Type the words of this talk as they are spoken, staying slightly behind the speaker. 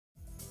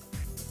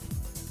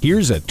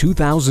Here's a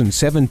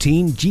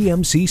 2017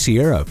 GMC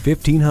Sierra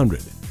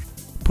 1500.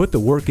 Put the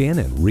work in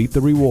and reap the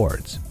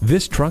rewards.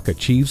 This truck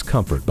achieves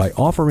comfort by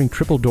offering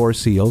triple door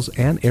seals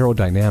and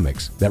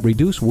aerodynamics that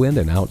reduce wind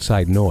and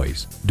outside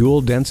noise,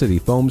 dual density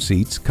foam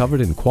seats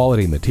covered in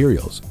quality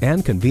materials,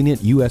 and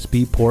convenient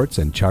USB ports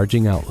and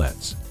charging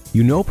outlets.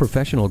 You know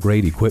professional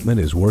grade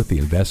equipment is worth the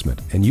investment,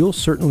 and you'll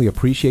certainly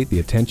appreciate the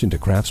attention to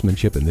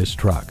craftsmanship in this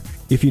truck.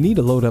 If you need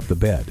to load up the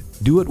bed,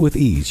 do it with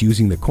ease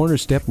using the corner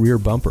step rear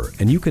bumper,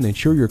 and you can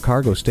ensure your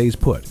cargo stays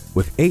put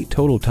with 8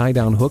 total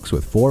tie-down hooks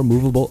with 4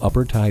 movable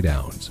upper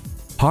tie-downs.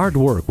 Hard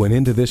work went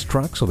into this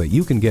truck so that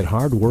you can get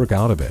hard work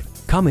out of it.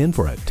 Come in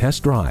for a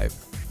test drive.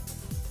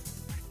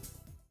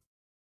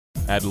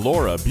 At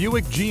Laura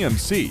Buick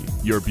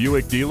GMC, your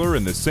Buick dealer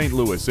in the St.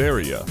 Louis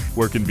area.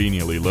 We're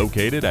conveniently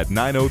located at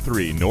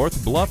 903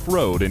 North Bluff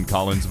Road in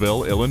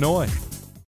Collinsville, Illinois.